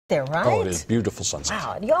there, right? Oh, it is beautiful sunset.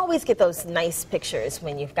 Wow, and you always get those nice pictures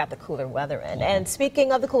when you've got the cooler weather in. And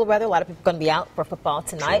speaking of the cooler weather, a lot of people are going to be out for football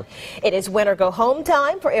tonight. Sure. It is win or go home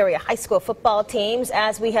time for area high school football teams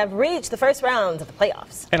as we have reached the first rounds of the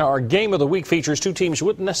playoffs. And our game of the week features two teams you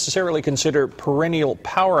wouldn't necessarily consider perennial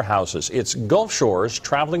powerhouses. It's Gulf Shores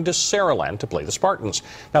traveling to Saraland to play the Spartans.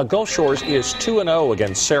 Now, Gulf Shores is 2-0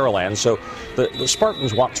 against Saraland, so the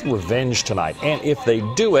Spartans want revenge tonight. And if they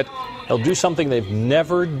do it, they'll do something they've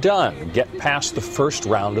never done, get past the first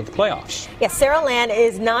round of the playoffs. Yes, Saraland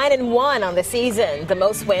is 9-1 on the season, the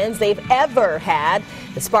most wins they've ever had.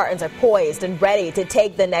 The Spartans are poised and ready to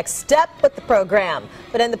take the next step with the program.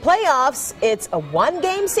 But in the playoffs, it's a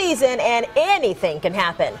one-game season and anything can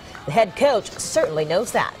happen. The head coach certainly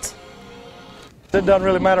knows that. It doesn't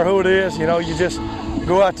really matter who it is. You know, you just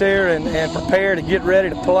go out there and prepare to get ready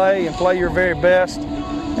to play and play your very best.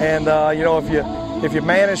 And, you know, if you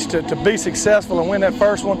manage to be successful and win that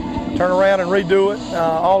first one, turn around and redo it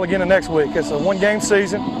all again the next week. It's a one-game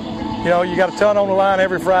season. You know, you got a ton on the line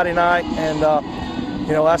every Friday night, and,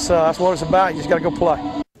 you know, that's what it's about. You just got to go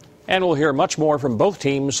play. And we'll hear much more from both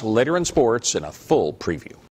teams later in sports in a full preview.